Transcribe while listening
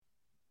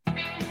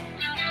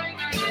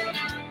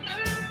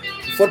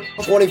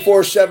Football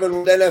 24/7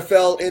 with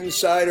NFL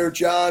insider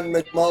John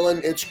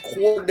McMullen. It's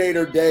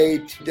coordinator day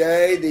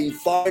today, the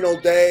final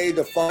day,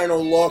 the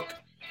final look,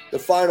 the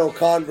final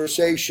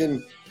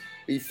conversation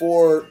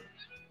before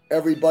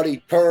everybody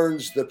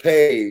turns the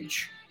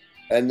page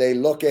and they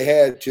look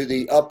ahead to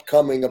the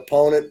upcoming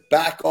opponent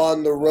back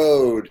on the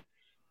road,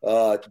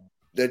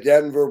 the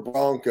Denver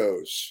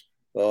Broncos.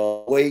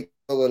 Philadelphia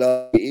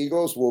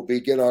Eagles. We'll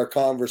begin our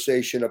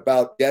conversation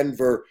about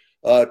Denver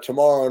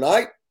tomorrow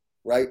night.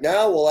 Right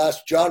now, we'll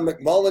ask John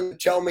McMullen to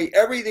tell me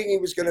everything he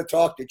was going to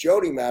talk to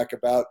Jody Mack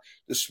about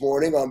this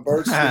morning on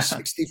Birds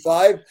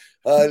 365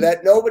 that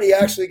nobody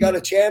actually got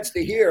a chance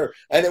to hear.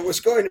 And it was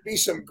going to be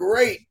some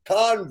great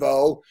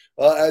convo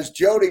as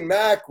Jody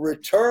Mack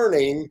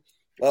returning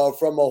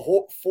from a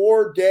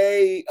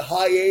 4-day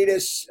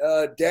hiatus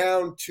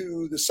down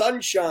to the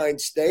Sunshine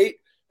State.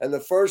 And the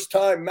first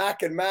time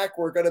Mac and Mac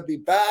were going to be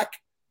back,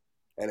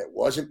 and it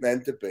wasn't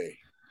meant to be.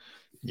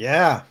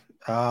 Yeah.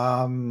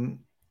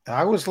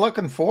 I was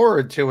looking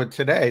forward to it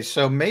today.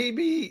 So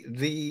maybe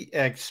the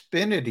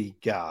Xfinity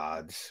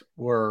gods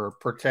were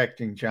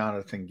protecting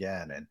Jonathan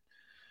Gannon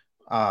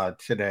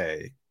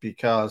today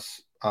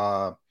because,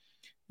 a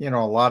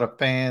lot of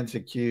fans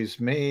accused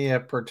me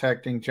of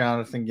protecting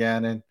Jonathan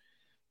Gannon.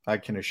 I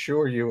can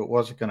assure you it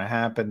wasn't going to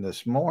happen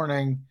this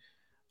morning.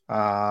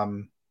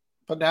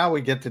 But now we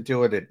get to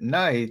do it at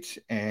night,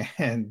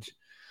 and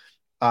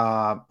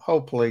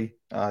hopefully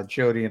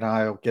Jody and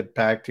I will get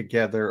back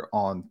together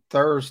on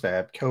Thursday. I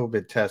have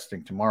COVID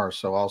testing tomorrow,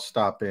 so I'll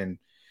stop in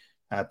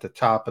at the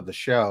top of the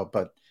show.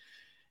 But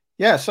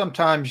yeah,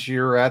 sometimes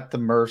you're at the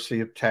mercy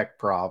of tech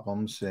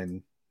problems,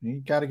 and you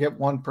got to get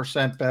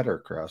 1% better,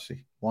 Krause.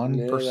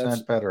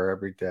 1% better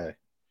every day.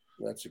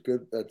 That's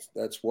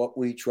what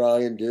we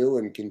try and do,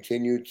 and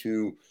continue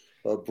to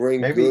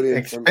bring Maybe good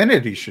information.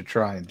 Xfinity should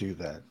try and do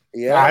that.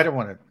 Yeah, no, I don't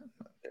want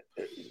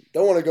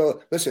to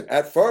go. Listen,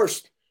 at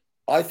first,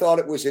 I thought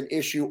it was an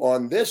issue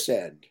on this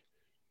end.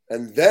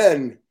 And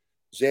then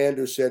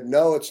Xander said,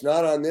 no, it's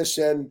not on this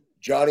end.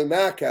 Johnny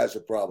Mack has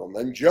a problem.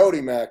 Then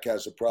Jody Mack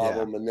has a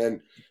problem. Yeah. And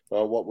then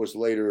what was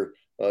later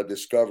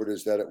discovered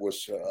is that it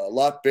was a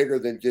lot bigger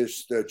than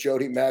just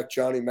Jody Mack,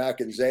 Johnny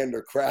Mack, and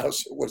Xander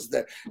Krause.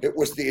 It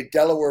was the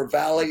Delaware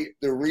Valley,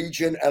 the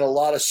region, and a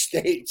lot of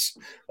states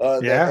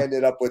that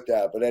ended up with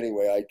that. But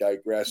anyway, I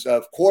digress.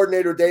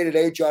 Coordinator day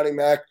today, Johnny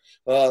Mack,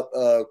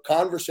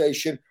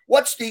 conversation.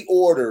 What's the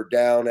order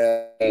down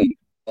at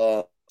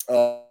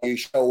you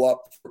show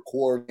up for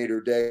coordinator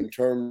day in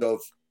terms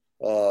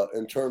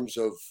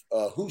of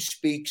who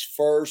speaks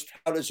first?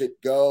 How does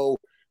it go?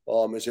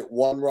 Is it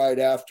one right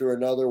after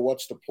another?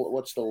 What's the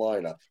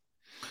lineup?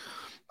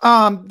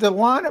 The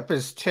lineup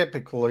is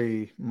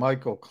typically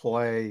Michael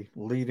Clay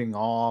leading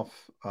off,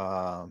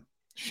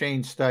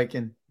 Shane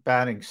Steichen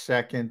batting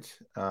second,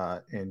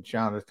 and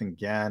Jonathan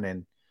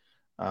Gannon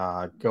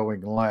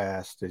going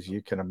last, as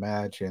you can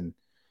imagine,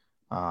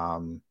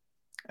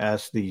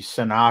 as the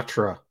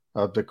Sinatra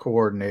of the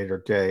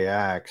coordinator day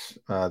acts.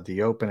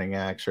 The opening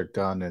acts are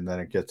done, and then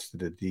it gets to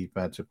the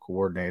defensive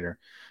coordinator.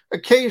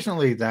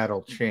 Occasionally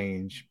that'll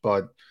change,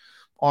 but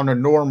on a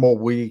normal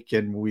week,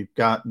 and we've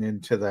gotten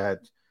into that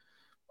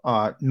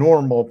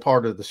normal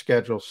part of the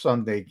schedule,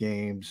 Sunday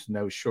games,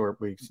 no short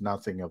weeks,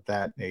 nothing of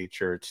that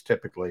nature. It's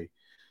typically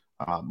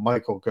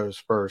Michael goes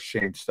first,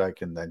 Shane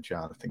Steichen, then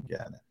Jonathan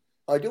Gannon.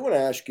 I do want to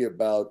ask you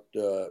about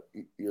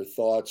your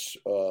thoughts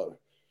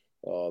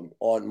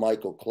on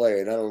Michael Clay,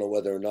 and I don't know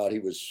whether or not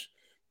I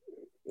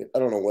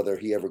don't know whether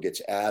he ever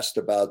gets asked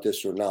about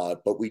this or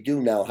not, but we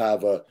do now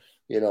have a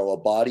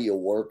body of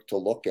work to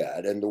look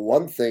at. And the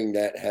one thing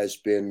that has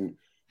been,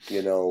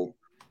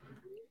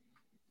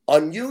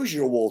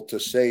 unusual to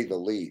say the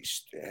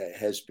least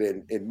has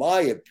been, in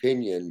my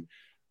opinion,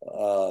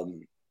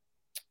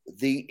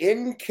 the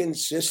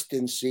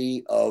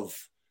inconsistency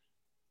of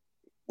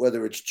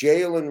whether it's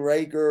Jalen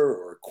Reagor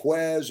or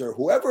Quez or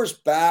whoever's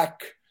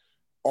back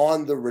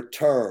on the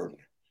return.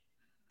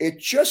 It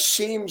just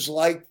seems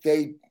like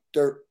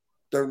they're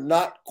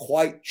not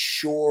quite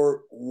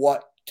sure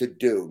what to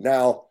do.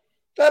 Now,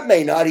 that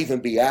may not even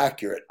be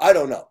accurate. I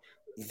don't know.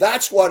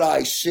 That's what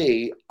I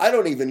see. I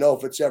don't even know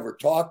if it's ever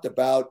talked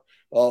about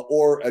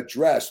or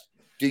addressed.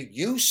 Do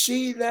you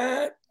see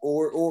that,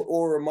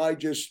 or am I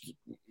just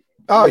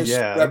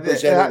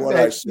representing what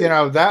I see?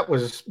 That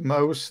was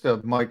most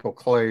of Michael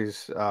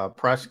Clay's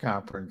press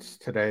conference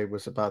today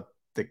was about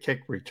the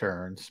kick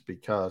returns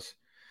because.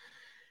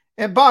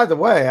 And by the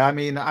way, I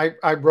mean,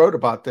 I wrote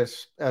about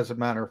this, as a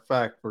matter of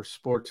fact, for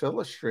Sports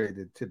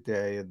Illustrated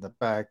today, and the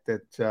fact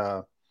that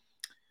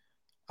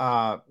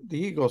the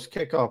Eagles'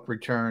 kickoff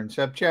returns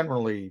have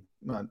generally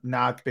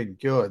not been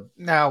good.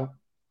 Now,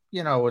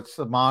 it's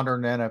the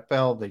modern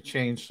NFL. They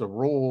changed the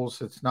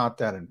rules. It's not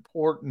that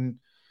important.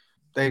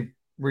 They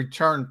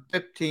returned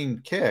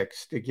 15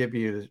 kicks, to give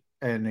you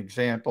an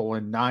example,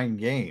 in 9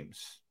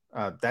 games.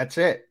 That's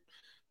it.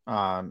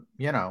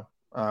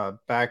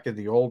 Back in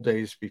the old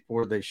days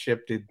before they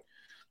shifted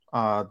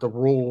the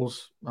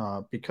rules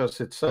because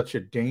it's such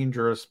a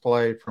dangerous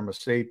play from a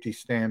safety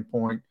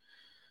standpoint.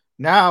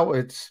 Now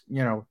it's,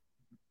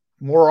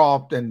 more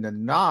often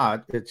than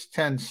not, it's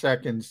 10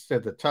 seconds to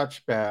the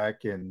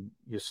touchback and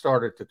you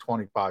start at the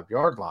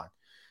 25-yard line.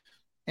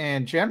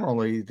 And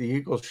generally, the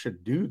Eagles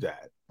should do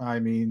that. I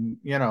mean,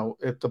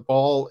 if the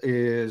ball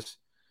is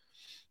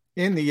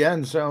in the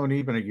end zone,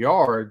 even a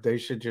yard, they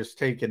should just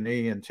take a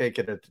knee and take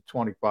it at the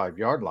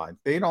 25-yard line.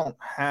 They don't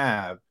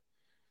have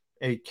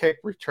a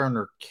kick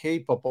returner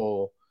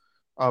capable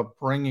of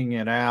bringing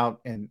it out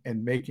and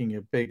making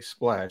a big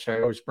splash. I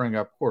always bring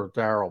up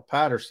Cordarrelle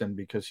Patterson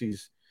because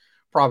he's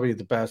probably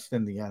the best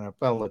in the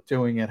NFL at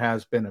doing it,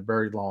 has been a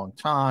very long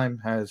time,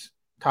 has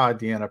tied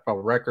the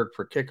NFL record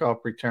for kickoff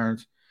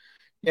returns.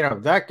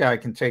 That guy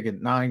can take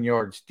it 9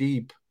 yards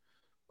deep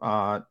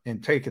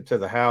and take it to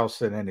the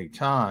house at any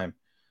time.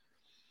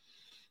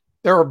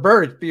 There are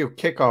very few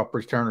kickoff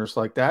returners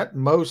like that.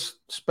 Most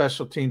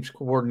special teams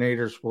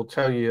coordinators will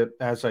tell you,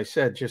 as I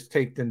said, just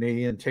take the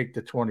knee and take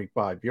the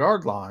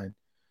 25-yard line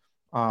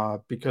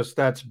because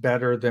that's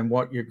better than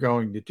what you're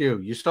going to do.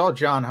 You saw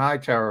John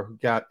Hightower, who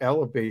got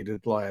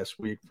elevated last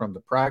week from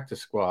the practice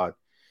squad,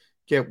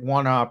 get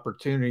one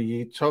opportunity.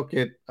 He took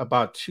it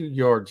about 2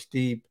 yards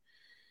deep,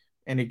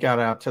 and he got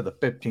out to the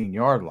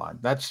 15-yard line.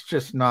 That's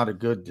just not a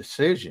good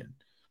decision.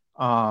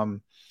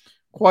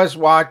 Quez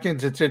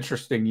Watkins, it's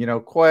interesting.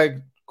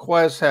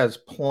 Quez has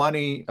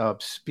plenty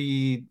of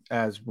speed,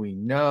 as we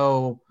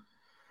know,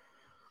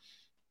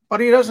 but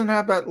he doesn't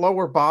have that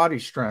lower body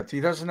strength.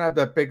 He doesn't have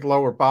that big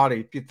lower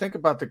body. If you think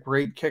about the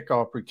great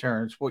kickoff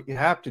returns, what you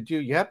have to do,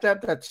 you have to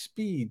have that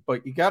speed,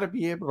 but you got to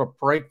be able to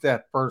break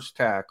that first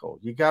tackle.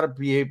 You got to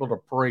be able to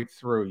break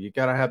through. You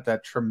got to have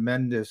that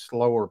tremendous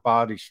lower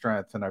body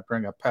strength. And I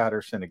bring up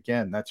Patterson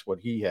again. That's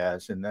what he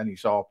has. And then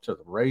he's off to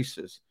the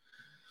races.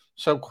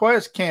 So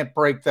Quez can't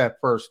break that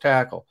first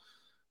tackle.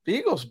 The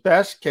Eagles'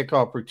 best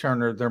kickoff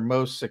returner, their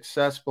most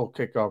successful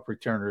kickoff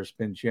returner, has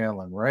been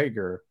Jalen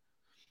Reagor.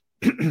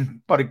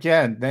 But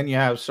again, then you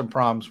have some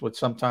problems with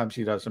sometimes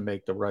he doesn't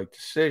make the right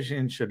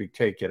decision. Should he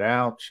take it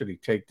out? Should he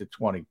take the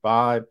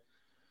 25?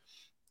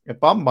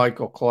 If I'm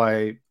Michael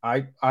Clay,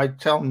 I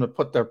tell them to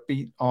put their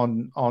feet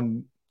on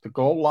the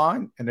goal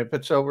line, and if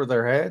it's over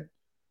their head,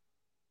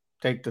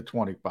 take the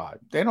 25.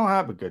 They don't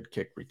have a good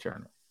kick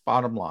returner,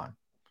 bottom line.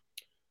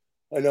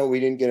 I know we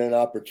didn't get an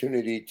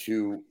opportunity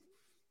to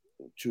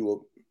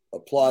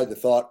apply the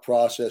thought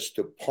process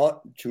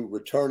to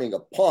returning a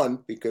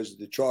punt because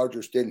the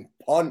Chargers didn't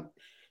punt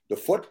the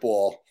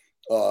football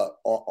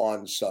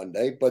on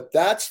Sunday. But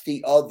that's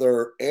the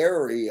other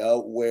area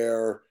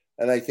where,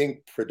 and I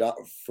think for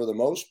the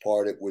most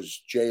part, it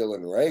was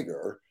Jalen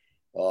Reagor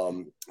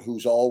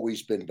who's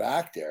always been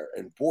back there.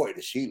 And boy,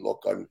 does he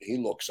look he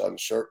looks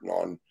uncertain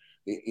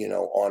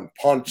on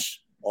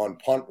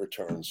punt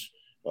returns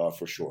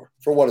for sure,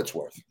 for what it's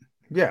worth.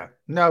 Yeah,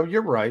 no,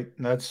 you're right.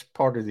 That's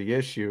part of the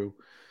issue.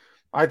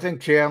 I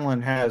think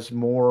Jalen has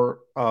more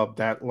of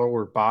that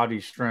lower body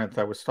strength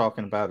I was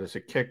talking about as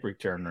a kick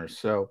returner.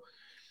 So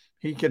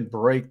he can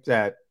break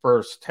that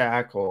first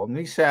tackle. And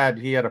he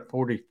had a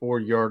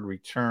 44-yard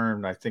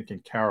return, I think, in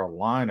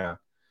Carolina.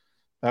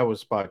 That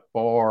was by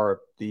far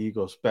the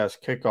Eagles'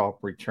 best kickoff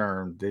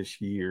return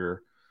this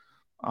year.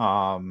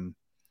 And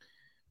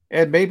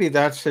maybe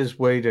that's his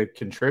way to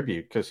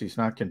contribute because he's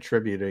not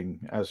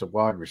contributing as a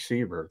wide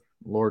receiver.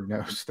 Lord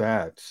knows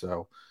that.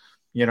 So,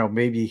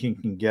 maybe he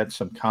can get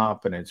some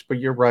confidence. But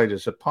you're right,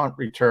 as a punt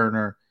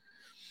returner,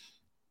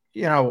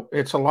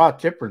 it's a lot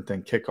different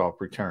than kickoff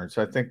returns.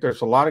 I think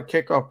there's a lot of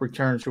kickoff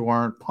returns who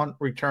aren't punt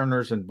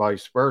returners and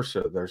vice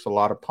versa. There's a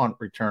lot of punt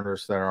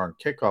returners that aren't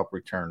kickoff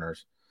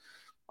returners.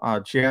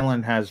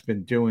 Jalen has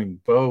been doing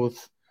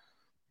both.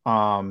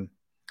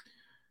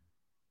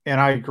 And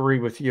I agree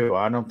with you.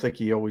 I don't think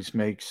he always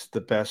makes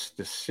the best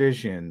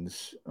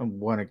decisions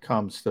when it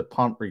comes to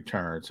punt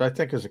returns. I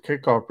think as a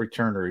kickoff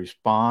returner, he's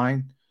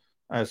fine.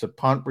 As a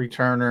punt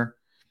returner,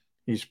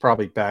 he's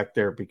probably back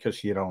there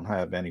because you don't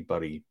have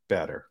anybody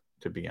better,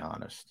 to be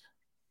honest.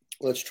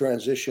 Let's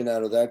transition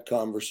out of that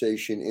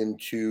conversation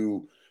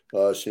into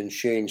since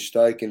Shane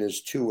Steichen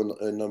is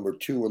number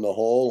 2 in the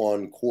hole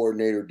on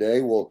coordinator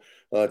day, we'll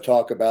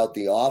talk about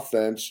the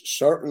offense.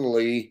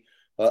 Certainly,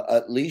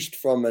 at least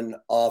from an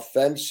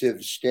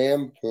offensive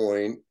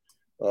standpoint,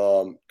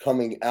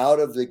 coming out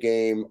of the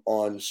game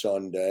on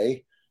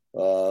Sunday,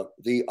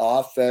 the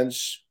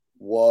offense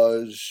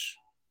was,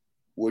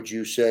 would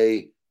you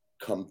say,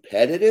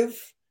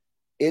 competitive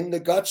in the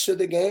guts of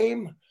the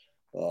game,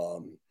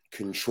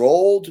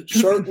 controlled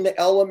certain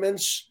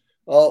elements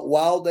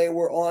while they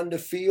were on the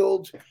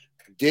field,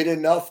 did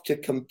enough to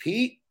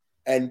compete,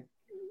 and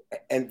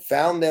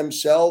found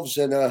themselves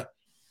in a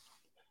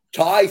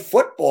tie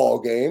football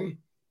game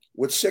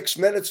with 6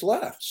 minutes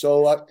left.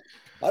 So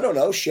I don't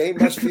know. Shane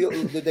must feel.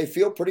 Did they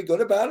feel pretty good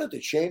about it?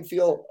 Did Shane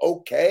feel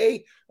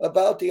okay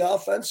about the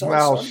offense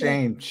on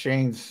Sunday?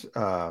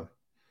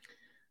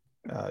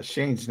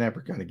 Shane's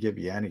never going to give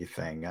you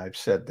anything. I've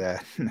said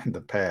that in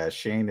the past.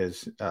 Shane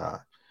is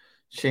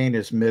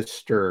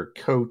Mr.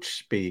 Coach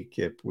speak.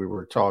 If we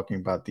were talking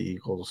about the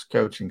Eagles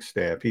coaching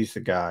staff, he's the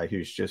guy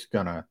who's just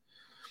going to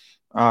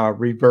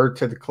revert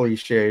to the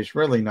cliches.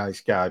 Really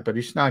nice guy, but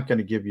he's not going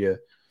to give you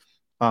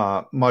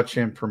much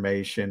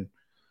information.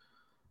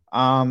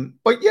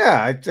 But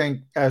yeah, I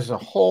think as a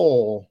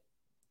whole,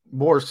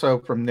 more so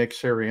from Nick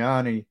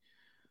Sirianni,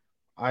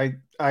 I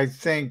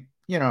think,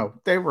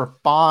 they were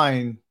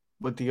fine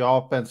with the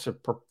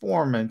offensive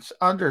performance,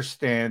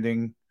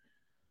 understanding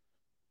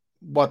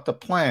what the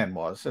plan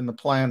was. And the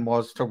plan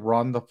was to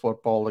run the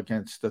football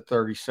against the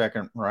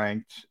 32nd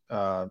ranked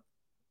uh,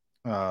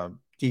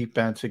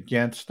 defense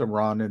against the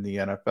run in the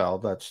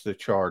NFL. That's the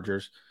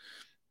Chargers.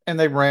 And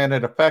they ran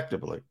it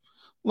effectively.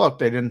 Look,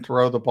 they didn't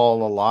throw the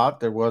ball a lot.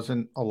 There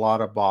wasn't a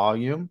lot of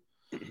volume.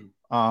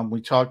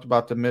 We talked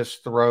about the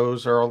missed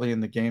throws early in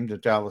the game to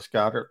Dallas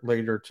Goedert,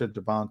 later to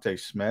Devontae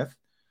Smith.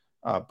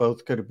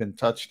 Both could have been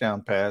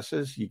touchdown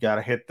passes. You got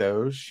to hit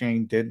those.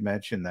 Shane did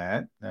mention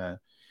that.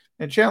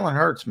 And Jalen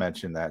Hurts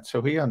mentioned that,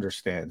 so he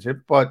understands it.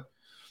 But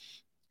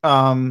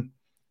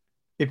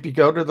if you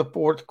go to the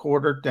fourth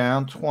quarter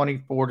down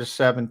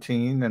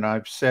 24-17, and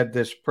I've said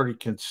this pretty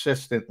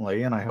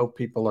consistently, and I hope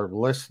people are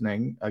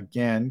listening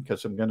again,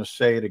 because I'm going to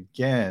say it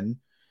again.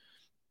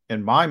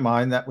 In my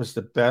mind, that was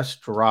the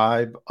best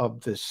drive of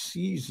the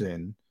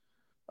season,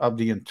 of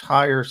the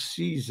entire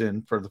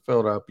season for the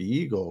Philadelphia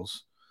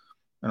Eagles.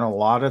 And a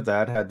lot of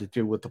that had to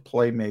do with the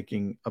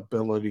playmaking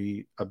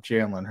ability of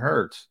Jalen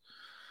Hurts.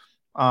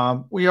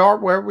 We are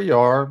where we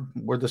are.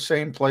 We're the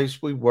same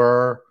place we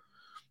were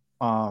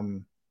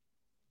in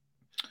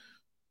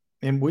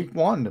week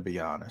one, to be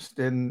honest.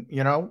 And,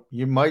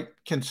 you might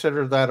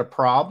consider that a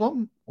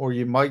problem, or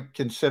you might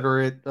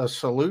consider it a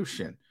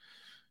solution.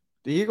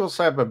 The Eagles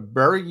have a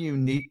very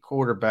unique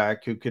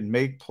quarterback who can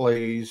make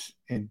plays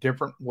in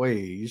different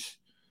ways,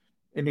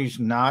 and he's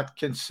not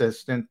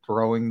consistent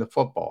throwing the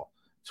football.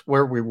 It's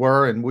where we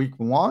were in week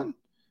one.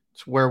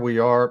 It's where we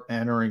are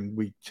entering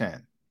week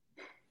 10.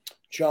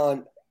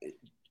 John,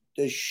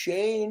 does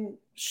Shane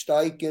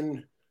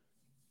Steichen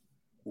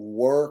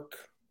work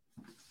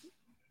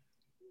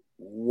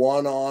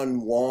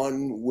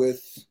one-on-one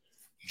with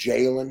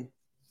Jalen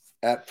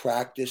at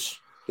practice?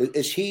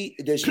 Does he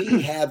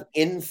have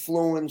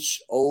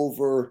influence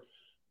over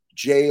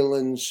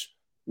Jalen's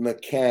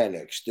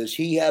mechanics? Does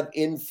he have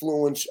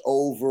influence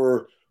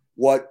over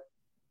what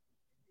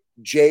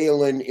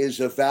Jalen is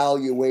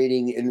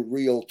evaluating in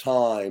real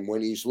time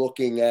when he's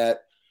looking at,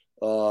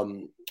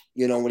 when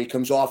he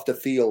comes off the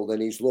field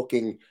and he's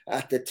looking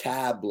at the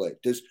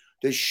tablet? Does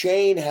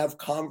Shane have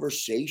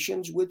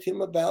conversations with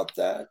him about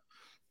that?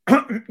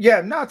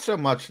 Yeah, not so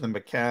much the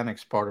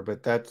mechanics part of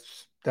it.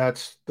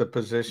 That's the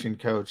position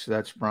coach.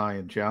 That's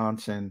Brian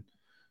Johnson,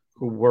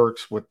 who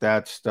works with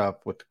that stuff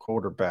with the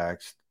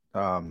quarterbacks.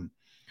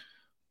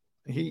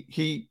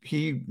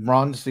 He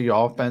runs the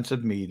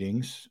offensive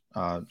meetings,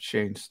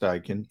 Shane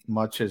Steichen,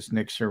 much as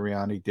Nick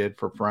Sirianni did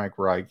for Frank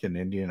Reich in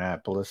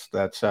Indianapolis.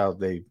 That's how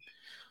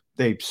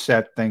they've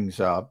set things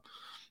up.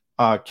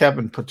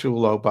 Kevin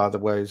Patullo, by the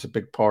way, is a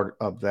big part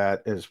of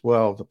that as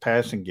well, the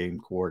passing game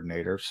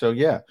coordinator. So,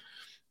 yeah,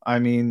 I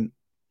mean,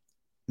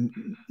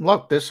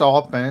 look, this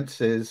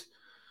offense is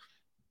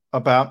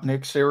about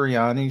Nick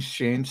Sirianni,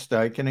 Shane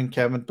Steichen, and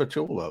Kevin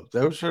Patullo.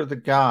 Those are the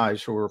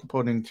guys who are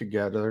putting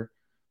together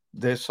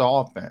this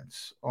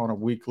offense on a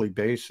weekly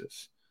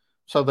basis.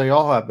 So they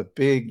all have a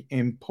big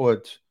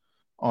input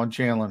on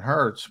Jalen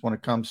Hurts when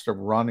it comes to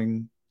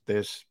running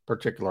this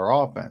particular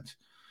offense.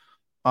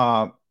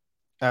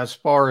 As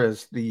far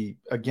as in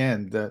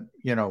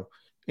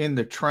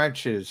the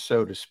trenches,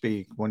 so to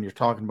speak, when you're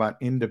talking about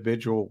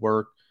individual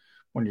work,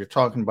 when you're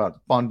talking about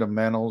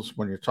fundamentals,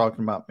 when you're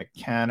talking about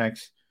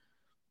mechanics,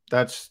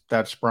 that's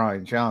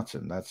Brian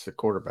Johnson. That's the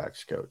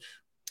quarterback's coach.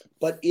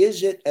 But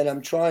is it, and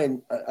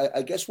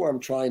I guess where I'm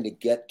trying to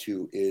get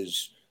to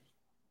is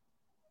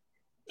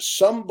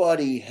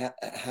somebody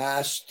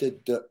has to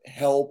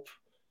help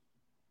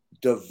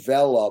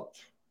develop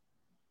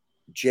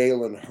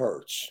Jalen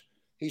Hurts.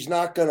 He's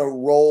not going to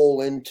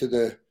roll into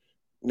the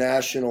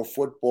National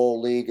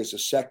Football League as a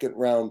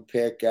second-round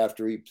pick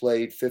after he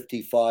played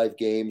 55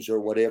 games or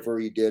whatever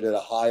he did at a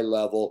high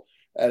level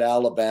at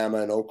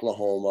Alabama and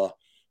Oklahoma,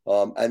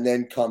 and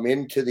then come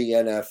into the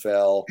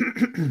NFL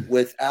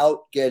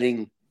without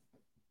getting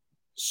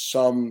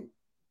some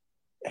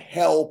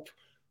help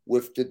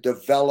with the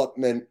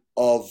development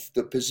of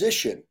the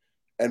position.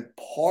 And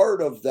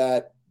part of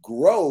that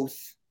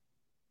growth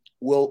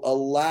will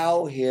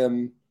allow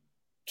him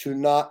to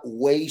not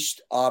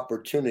waste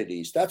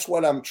opportunities. That's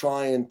what I'm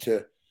trying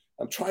to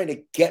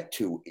get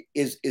to.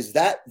 Is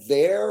that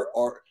there,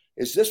 or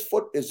is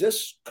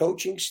this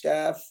coaching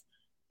staff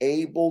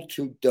able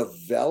to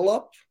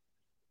develop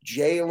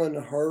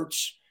Jalen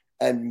Hurts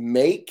and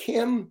make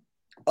him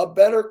a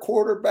better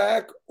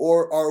quarterback,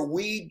 or are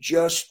we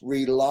just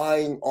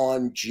relying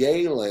on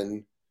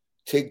Jalen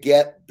to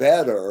get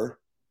better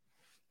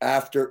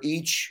after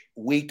each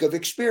week of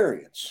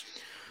experience?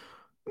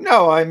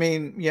 No, I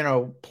mean,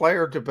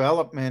 player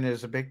development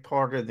is a big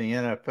part of the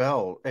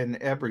NFL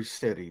in every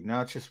city,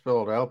 not just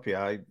Philadelphia.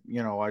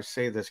 I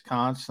say this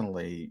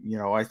constantly.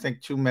 I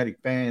think too many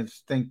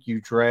fans think you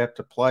draft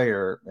a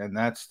player and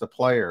that's the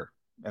player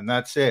and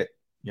that's it.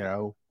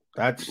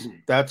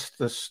 That's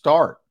the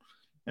start.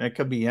 And it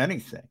could be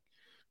anything.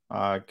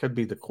 It could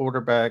be the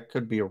quarterback,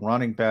 could be a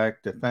running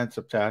back,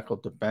 defensive tackle,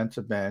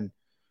 defensive end.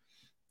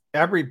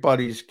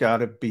 Everybody's got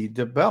to be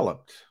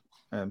developed.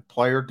 And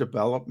player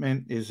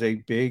development is a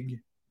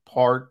big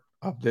part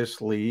of this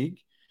league.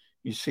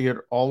 You see it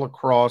all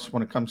across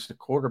when it comes to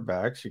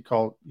quarterbacks.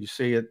 You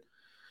see it,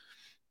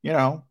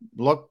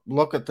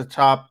 look at the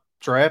top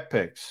draft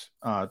picks.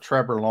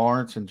 Trevor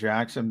Lawrence in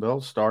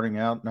Jacksonville starting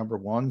out number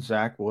one,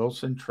 Zach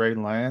Wilson, Trey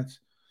Lance,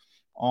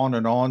 on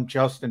and on.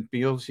 Justin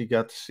Fields, you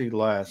got to see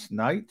last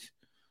night.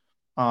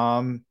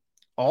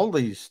 All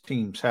these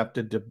teams have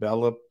to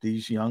develop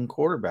these young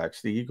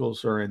quarterbacks. The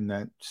Eagles are in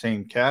that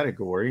same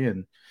category.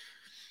 And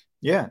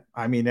yeah,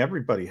 I mean,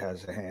 everybody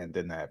has a hand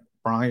in that.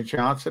 Brian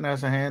Johnson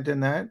has a hand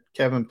in that.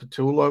 Kevin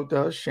Patullo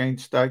does. Shane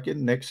Steichen,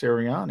 Nick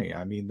Sirianni.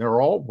 I mean,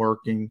 they're all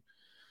working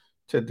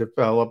to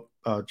develop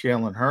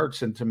Jalen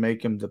Hurts and to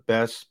make him the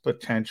best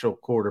potential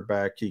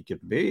quarterback he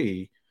could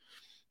be.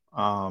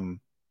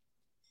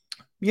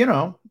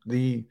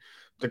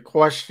 The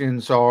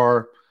questions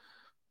are,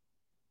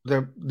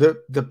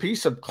 the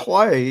piece of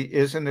clay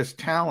isn't as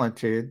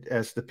talented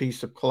as the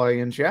piece of clay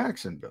in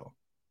Jacksonville,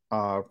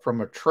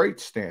 from a trait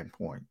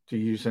standpoint, to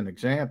use an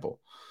example.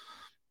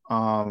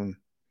 But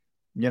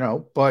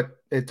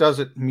it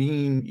doesn't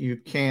mean you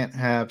can't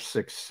have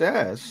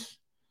success.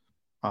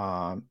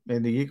 And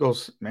the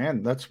Eagles,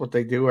 man, that's what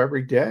they do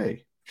every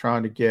day,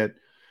 trying to get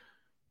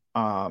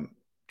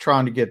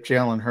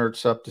Jalen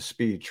Hurts up to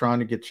speed, trying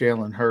to get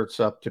Jalen Hurts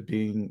up to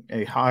being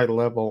a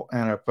high-level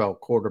NFL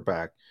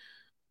quarterback.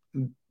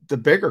 The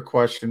bigger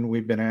question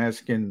we've been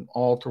asking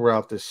all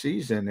throughout the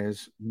season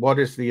is, what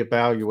is the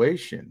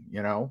evaluation?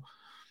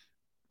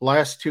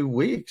 Last 2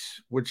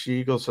 weeks, which the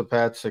Eagles have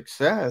had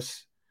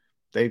success,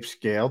 they've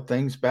scaled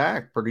things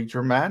back pretty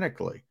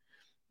dramatically.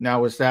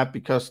 Now, is that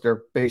because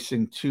they're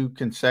facing 2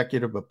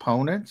 consecutive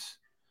opponents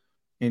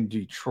in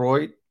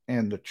Detroit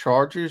and the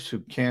Chargers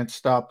who can't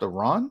stop the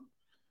run?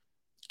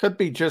 Could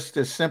be just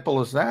as simple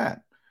as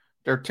that.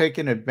 They're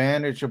taking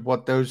advantage of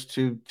what those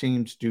 2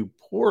 teams do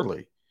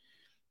poorly.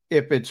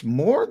 If it's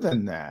more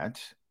than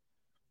that,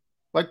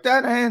 like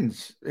that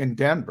ends in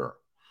Denver.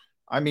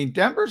 I mean,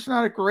 Denver's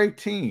not a great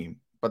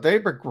team, but they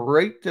have a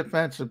great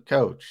defensive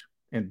coach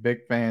in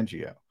Vic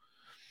Fangio.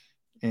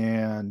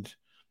 And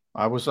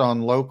I was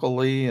on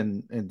locally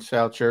in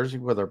South Jersey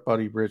with our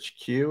buddy Rich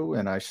Q,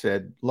 and I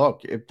said,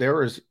 look, if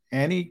there is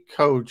any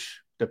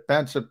coach,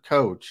 defensive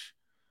coach,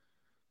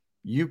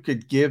 you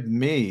could give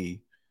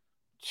me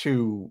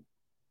to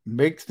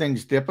make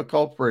things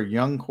difficult for a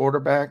young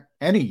quarterback,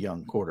 any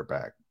young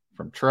quarterback,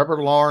 from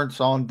Trevor Lawrence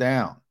on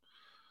down,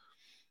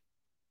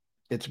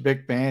 it's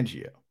Vic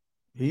Fangio.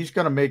 He's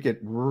going to make it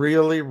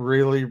really,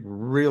 really,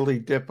 really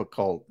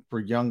difficult for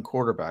young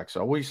quarterbacks.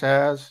 Always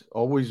has,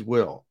 always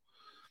will.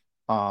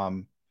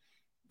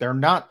 They're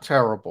not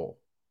terrible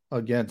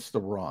against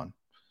the run.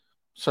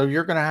 So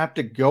you're going to have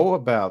to go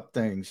about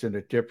things in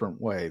a different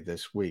way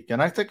this week.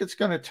 And I think it's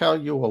going to tell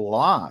you a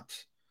lot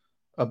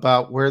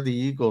about where the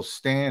Eagles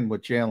stand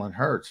with Jalen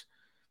Hurts.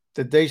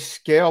 Did they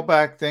scale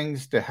back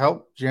things to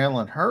help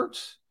Jalen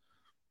Hurts,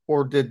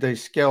 or did they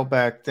scale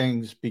back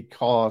things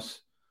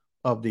because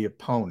of the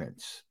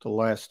opponents, the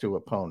last 2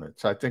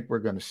 opponents? I think we're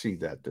going to see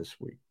that this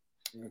week.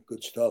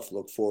 Good stuff.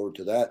 Look forward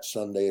to that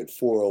Sunday at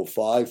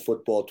 4:05,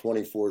 Football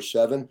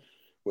 24/7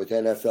 with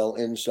NFL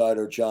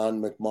insider John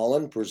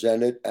McMullen,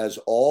 presented as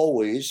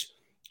always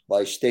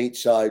by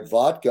Stateside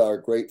Vodka. Our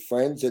great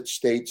friends at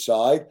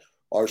Stateside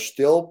are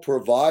still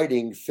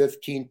providing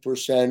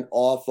 15%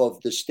 off of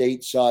the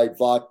Stateside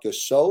Vodka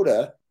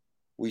soda.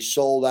 We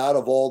sold out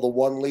of all the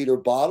 1-liter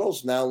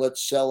bottles. Now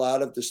let's sell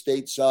out of the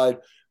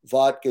Stateside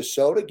Vodka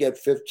soda. Get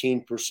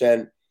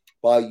 15%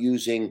 by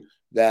using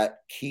that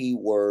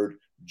keyword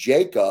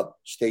Jacob,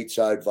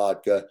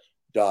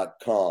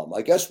 statesidevodka.com.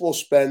 I guess we'll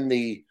spend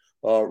the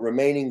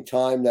remaining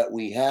time that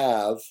we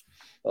have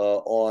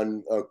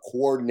on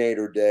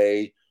Coordinator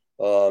Day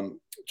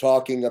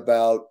talking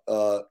about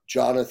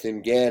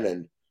Jonathan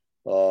Gannon.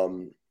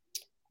 Boy,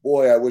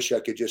 I wish I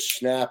could just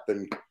snap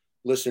and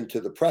listen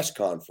to the press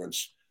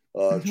conference,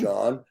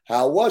 John.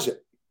 How was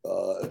it?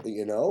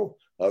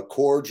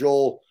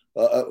 Cordial.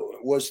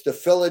 Was the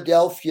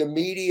Philadelphia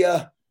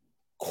media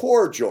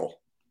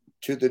cordial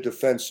to the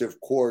defensive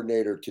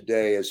coordinator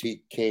today as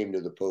he came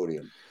to the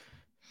podium?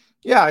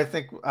 Yeah, I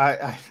think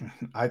I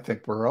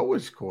think we're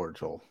always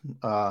cordial.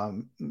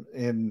 Tough.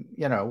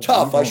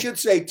 I should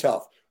say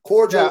tough.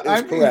 Cordial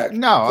is correct.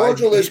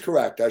 Cordial is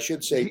correct. I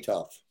should say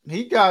tough.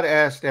 He got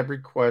asked every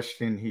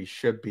question he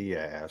should be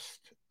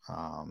asked,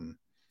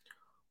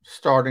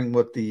 starting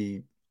with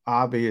the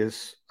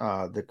obvious,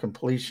 the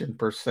completion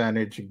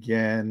percentage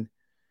again.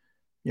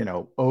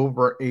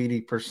 Over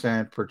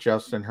 80% for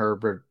Justin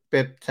Herbert,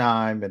 5th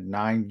time in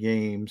 9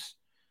 games.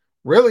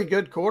 Really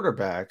good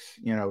quarterbacks,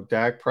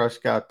 Dak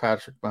Prescott,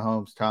 Patrick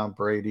Mahomes, Tom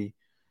Brady,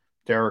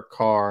 Derek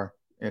Carr,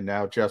 and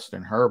now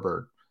Justin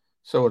Herbert.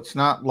 So it's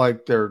not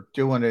like they're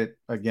doing it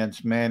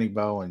against Manny,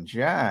 Bo, and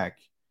Jack.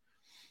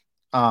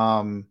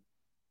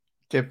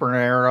 Different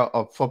era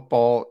of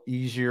football,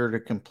 easier to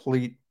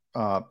complete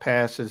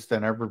passes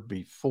than ever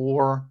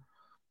before.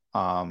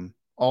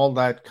 All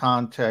that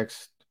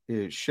context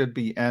should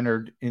be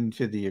entered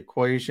into the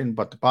equation.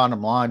 But the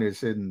bottom line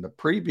is in the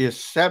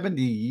previous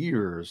 70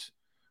 years,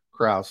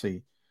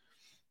 Krause,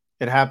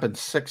 it happened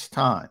 6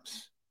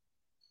 times.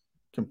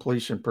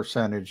 Completion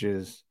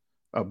percentages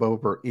of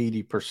over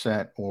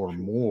 80% or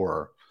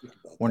more.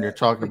 When you're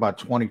talking about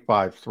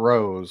 25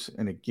 throws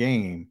in a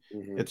game,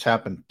 it's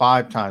happened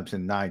 5 times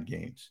in 9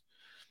 games.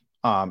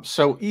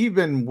 So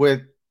even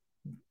with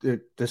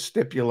the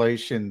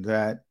stipulation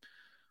that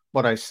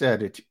what I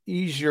said, it's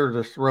easier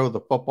to throw the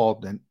football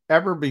than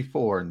ever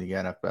before in the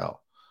NFL.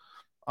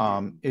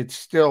 It's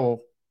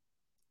still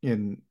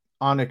an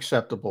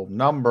unacceptable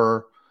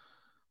number.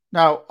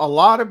 Now, a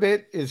lot of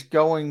it is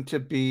going to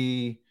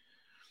be,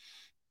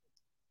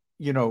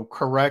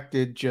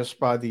 corrected just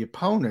by the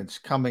opponents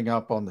coming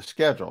up on the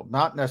schedule,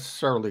 not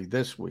necessarily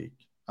this week.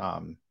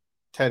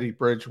 Teddy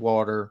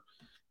Bridgewater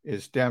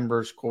is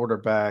Denver's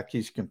quarterback.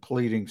 He's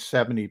completing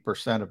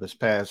 70% of his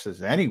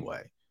passes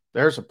anyway.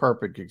 There's a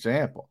perfect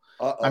example.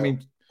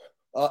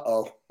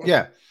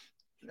 Yeah.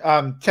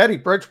 Teddy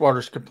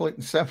Bridgewater's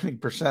completing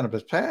 70% of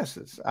his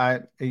passes.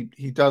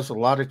 He does a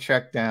lot of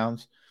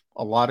checkdowns,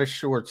 a lot of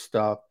short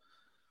stuff.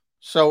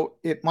 So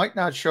it might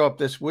not show up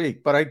this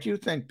week, but I do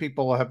think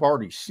people have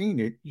already seen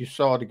it. You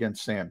saw it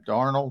against Sam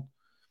Darnold.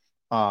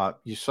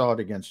 You saw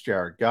it against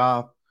Jared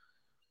Goff.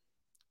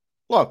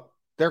 Look,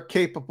 they're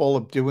capable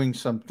of doing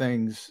some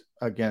things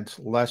against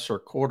lesser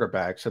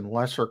quarterbacks, and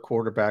lesser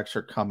quarterbacks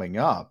are coming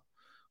up,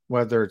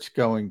 whether it's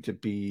going to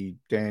be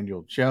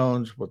Daniel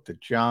Jones with the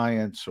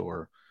Giants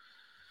or,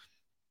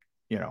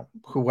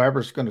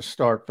 whoever's going to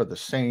start for the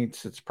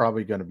Saints. It's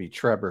probably going to be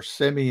Trevor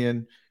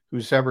Siemian.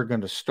 Who's ever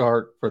going to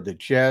start for the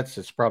Jets?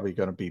 It's probably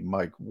going to be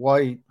Mike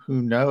White.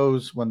 Who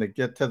knows when they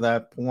get to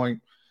that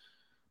point?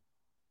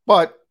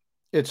 But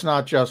it's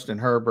not Justin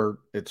Herbert.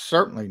 It's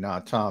certainly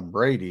not Tom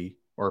Brady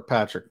or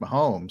Patrick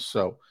Mahomes.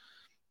 So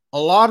a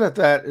lot of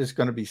that is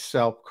going to be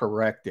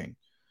self-correcting.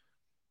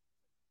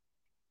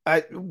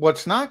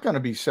 What's not going to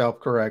be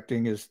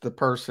self-correcting is the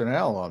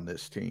personnel on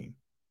this team.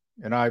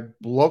 And I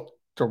looked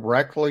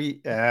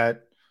directly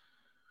at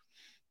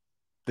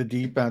the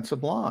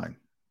defensive line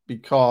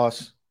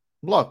because,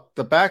 look,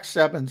 the back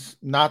seven's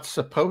not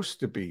supposed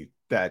to be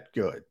that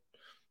good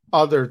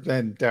other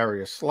than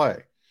Darius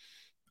Slay.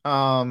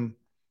 When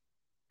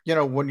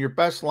your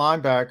best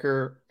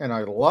linebacker, and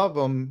I love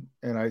him,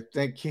 and I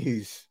think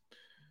he's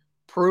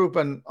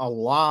proven a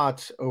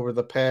lot over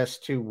the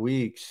past 2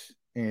 weeks,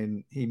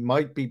 and he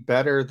might be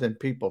better than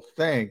people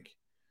think,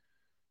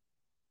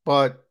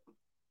 but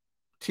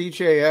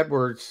TJ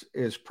Edwards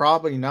is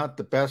probably not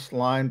the best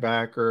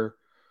linebacker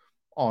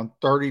on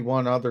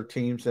 31 other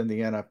teams in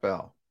the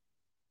NFL.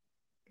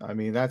 I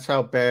mean, that's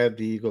how bad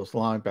the Eagles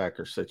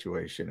linebacker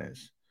situation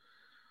is.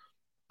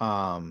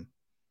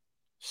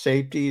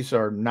 Safeties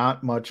are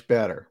not much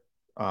better.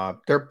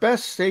 Their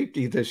best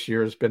safety this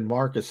year has been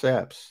Marcus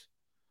Epps.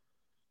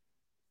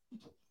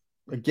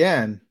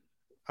 Again,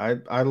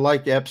 I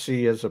like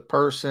Epsy as a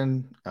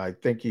person. I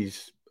think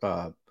he's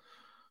better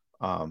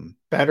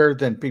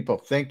than people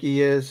think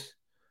he is.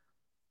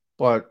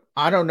 But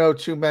I don't know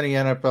too many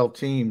NFL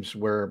teams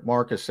where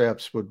Marcus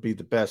Epps would be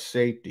the best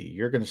safety.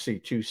 You're going to see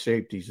 2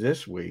 safeties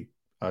this week.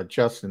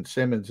 Justin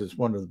Simmons is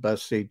one of the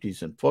best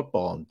safeties in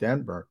football in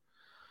Denver.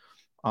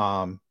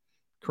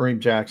 Kareem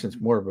Jackson's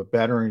more of a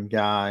veteran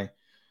guy.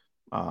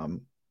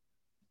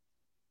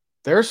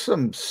 There's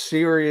some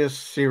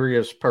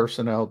serious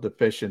personnel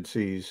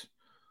deficiencies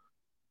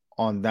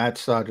on that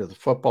side of the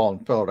football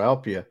in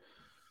Philadelphia.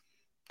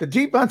 The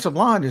defensive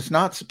line is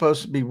not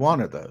supposed to be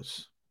one of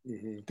those.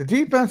 Mm-hmm. The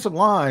defensive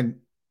line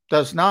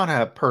does not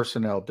have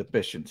personnel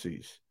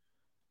deficiencies,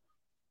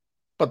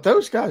 but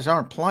those guys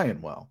aren't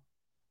playing well.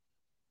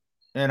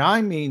 And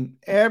I mean,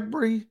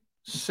 every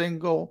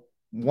single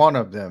one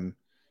of them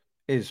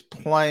is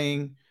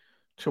playing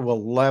to a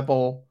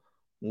level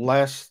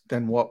less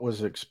than what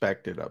was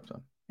expected of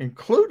them,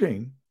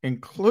 including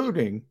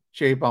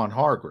Javon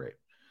Hargrave.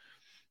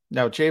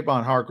 Now,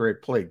 Javon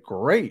Hargrave played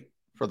great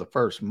for the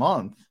first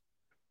month,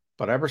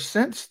 but ever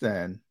since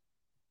then,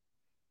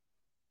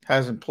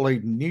 hasn't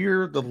played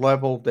near the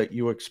level that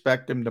you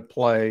expect him to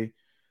play.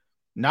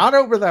 Not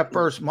over that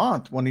first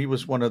month when he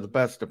was one of the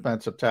best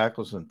defensive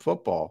tackles in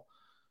football.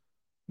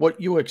 What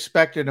you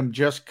expected him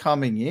just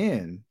coming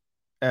in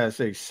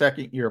as a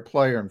second-year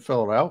player in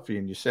Philadelphia,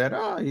 and you said,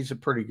 he's a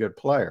pretty good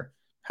player.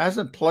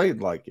 Hasn't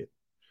played like it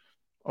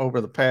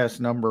over the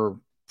past 4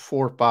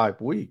 or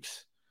 5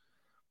 weeks.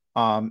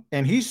 And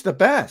he's the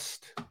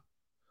best.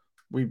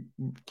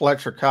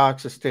 Fletcher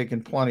Cox has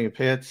taken plenty of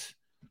hits.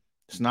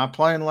 It's not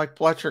playing like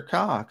Fletcher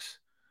Cox.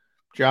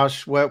 Josh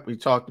Sweat, we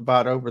talked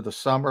about over the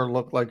summer,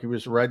 looked like he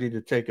was ready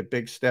to take a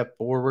big step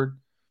forward.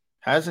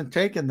 Hasn't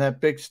taken that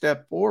big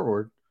step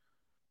forward.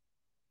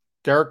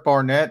 Derek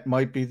Barnett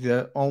might be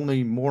the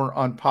only more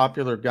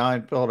unpopular guy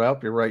in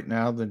Philadelphia right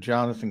now than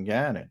Jonathan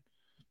Gannon.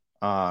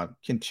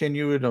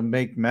 Continue to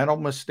make mental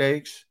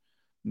mistakes,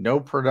 no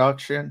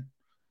production.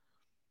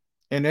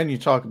 And then you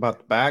talk about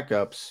the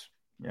backups,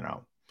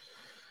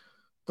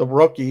 the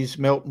rookies,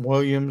 Milton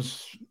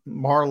Williams,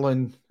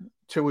 Marlon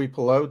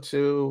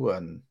Tuipulotu,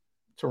 and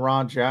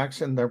Teron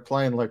Jackson, they're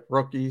playing like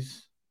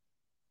rookies.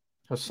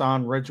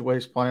 Hassan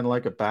Ridgeway's playing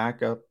like a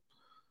backup.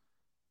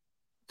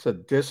 It's a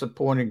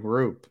disappointing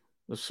group.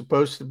 It's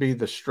supposed to be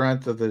the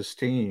strength of this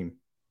team.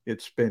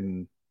 It's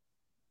been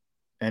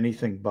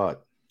anything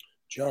but.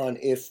 John,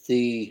 if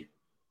the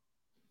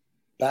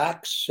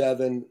back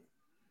seven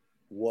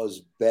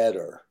was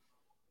better,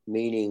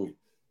 meaning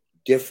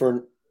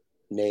different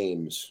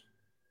names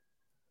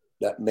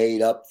that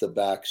made up the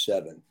back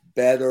seven,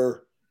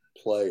 better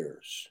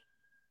players,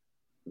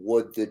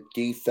 would the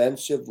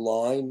defensive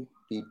line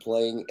be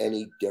playing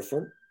any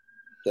different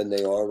than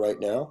they are right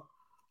now?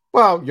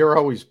 Well, you're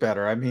always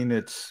better. I mean,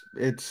 it's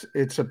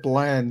a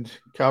blend,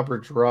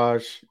 coverage,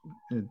 rush.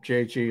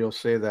 JG will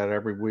say that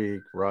every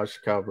week. Rush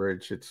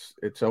coverage.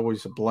 It's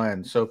always a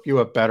blend. So if you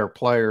have better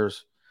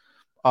players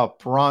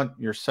up front,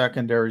 your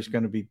secondary is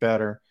going to be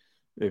better.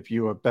 If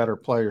you have better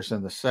players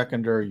in the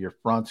secondary, your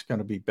front's going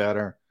to be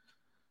better.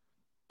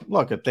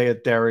 Look, if they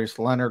had Darius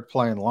Leonard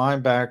playing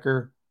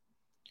linebacker,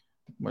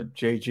 when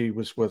JG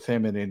was with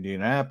him in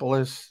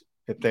Indianapolis,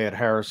 if they had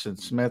Harrison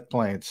Smith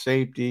playing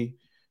safety,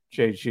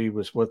 JG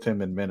was with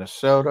him in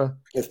Minnesota.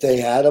 If they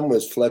had him,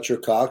 was Fletcher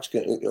Cox,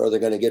 are they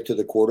going to get to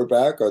the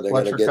quarterback? Are they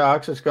Fletcher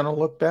Cox is going to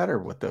look better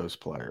with those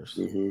players.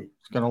 Mm-hmm.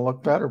 It's going to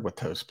look better with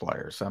those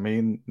players. I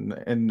mean,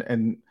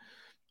 and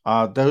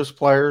those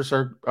players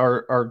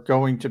are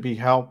going to be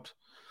helped,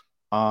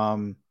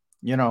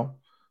 you know,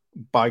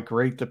 by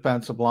great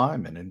defensive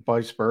linemen and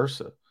vice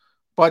versa.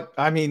 But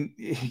I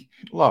mean,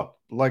 look,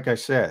 like I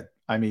said,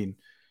 I mean,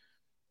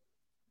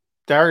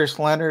 Darius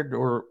Leonard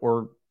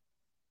or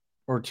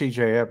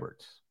TJ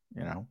Edwards,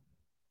 you know,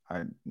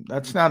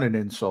 that's not an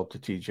insult to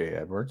TJ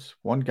Edwards.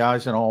 One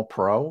guy's an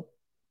all-pro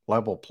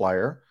level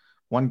player.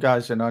 One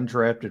guy's an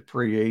undrafted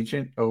free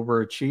agent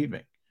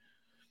overachieving.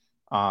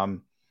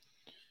 You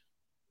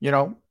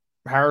know,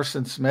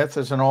 Harrison Smith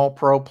is an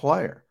all-pro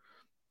player.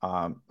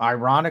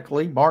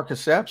 Ironically,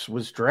 Marcus Epps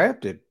was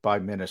drafted by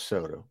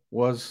Minnesota,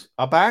 was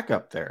a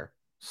backup there,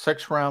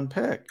 6th-round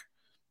pick,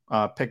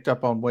 picked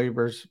up on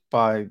waivers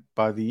by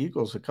the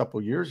Eagles a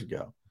couple years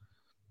ago.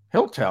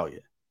 He'll tell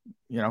you,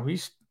 you know,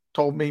 he's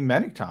told me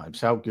many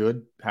times how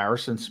good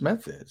Harrison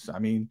Smith is. I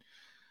mean,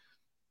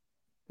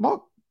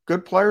 well,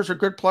 good players are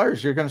good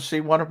players. You're going to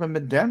see one of them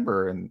in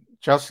Denver, and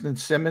Justin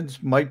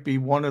Simmons might be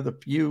one of the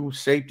few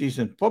safeties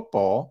in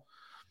football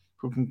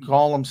who can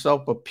call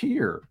himself a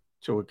peer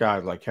to a guy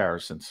like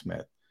Harrison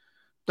Smith.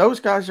 Those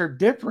guys are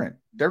different.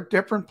 They're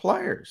different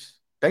players.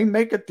 They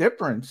make a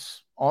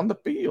difference on the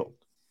field.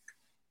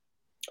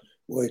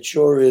 Well, it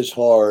sure is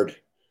hard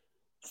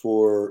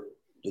for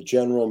the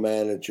general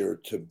manager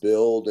to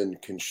build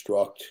and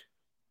construct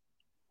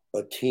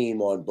a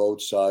team on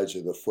both sides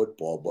of the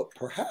football, but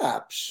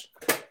perhaps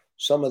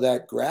some of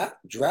that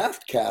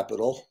draft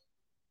capital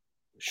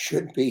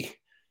should be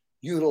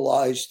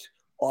utilized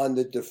on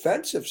the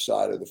defensive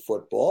side of the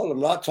football.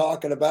 I'm not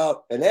talking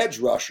about an edge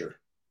rusher.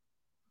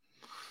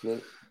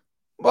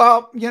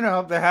 Well, you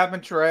know, they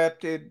haven't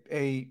drafted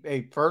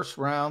a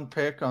first-round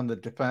pick on the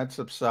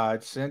defensive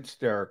side since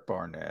Derek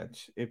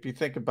Barnett. If you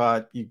think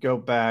about it, you go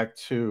back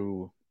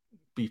to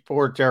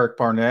before Derek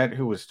Barnett,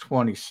 who was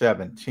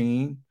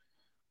 2017.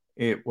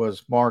 It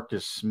was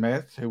Marcus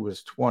Smith, who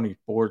was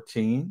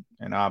 2014,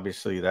 and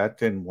obviously that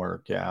didn't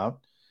work out.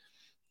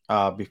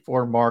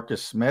 Before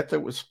Marcus Smith,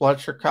 it was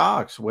Fletcher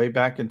Cox way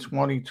back in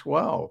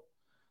 2012.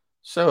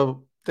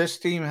 So this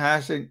team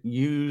hasn't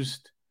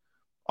used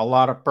a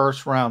lot of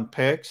first-round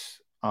picks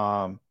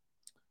on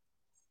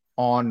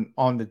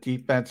the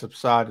defensive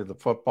side of the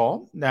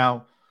football.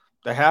 Now,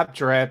 they have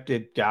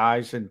drafted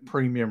guys in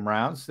premium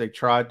rounds. They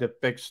tried to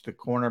fix the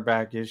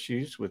cornerback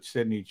issues with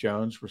Sidney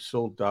Jones,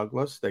 Rasul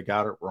Douglas. They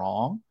got it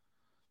wrong.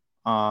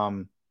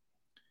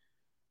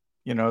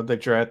 You know, they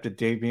drafted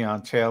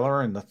Davion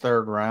Taylor in the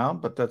 3rd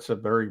round, but that's a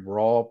very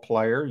raw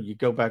player. You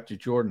go back to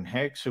Jordan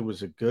Hicks, who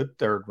was a good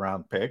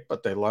 3rd-round pick,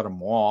 but they let him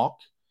walk.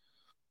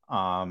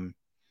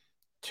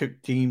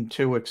 Deemed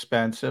too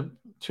expensive,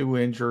 too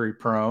injury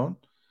prone,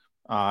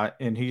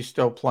 and he's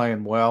still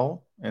playing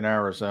well in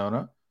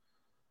Arizona.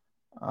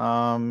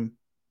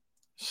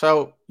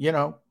 So, you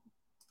know,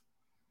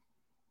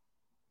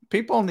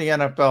 people in the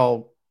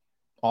NFL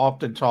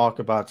often talk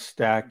about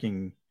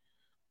stacking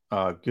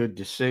good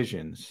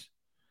decisions,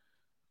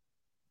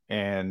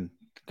 and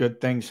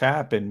good things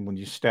happen when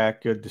you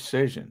stack good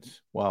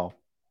decisions. Well,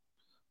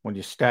 when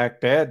you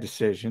stack bad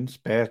decisions,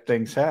 bad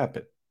things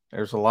happen.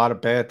 There's a lot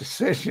of bad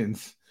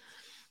decisions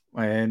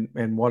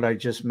and what I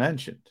just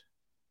mentioned.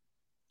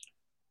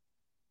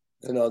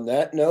 And on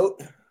that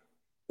note,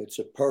 it's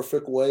a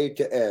perfect way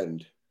to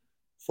end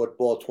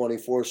Football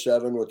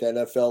 24/7 with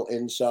NFL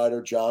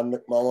insider John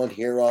McMullen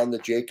here on the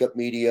Jacob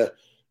Media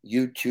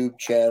YouTube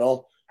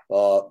channel.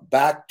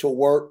 Back to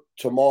work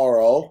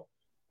tomorrow.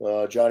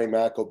 Johnny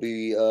Mack will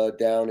be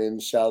down in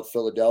South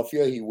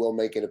Philadelphia. He will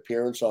make an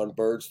appearance on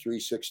Birds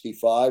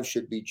 365.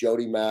 Should be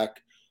Jody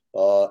Mack.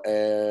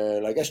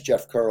 And I guess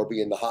Jeff Kerr will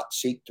be in the hot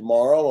seat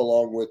tomorrow,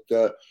 along with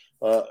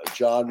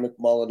John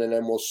McMullen. And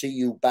then we'll see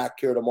you back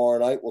here tomorrow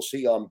night. We'll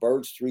see you on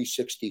Birds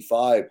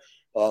 365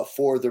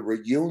 for the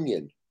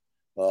reunion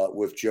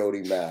with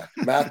Jody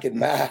Mack and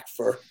Mac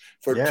for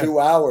 2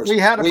 hours. We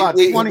had about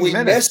 20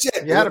 minutes.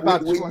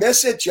 We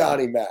miss it,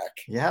 Johnny Mac.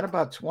 You had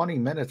about 20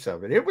 minutes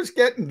of it. It was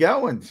getting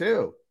going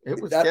too.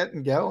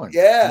 Getting going.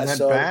 Yeah. And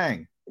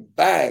then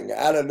bang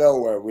out of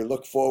nowhere. We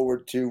look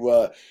forward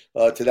to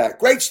that.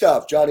 Great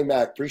stuff, Johnny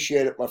Mac.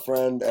 Appreciate it, my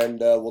friend. And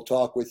we'll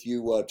talk with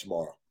you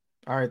tomorrow.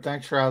 All right.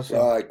 Thanks, Rousey.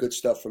 All right. Good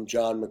stuff from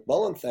John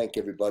McMullen. Thank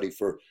everybody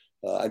for,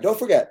 and don't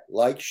forget,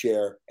 like,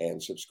 share,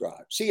 and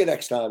subscribe. See you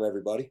next time,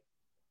 everybody.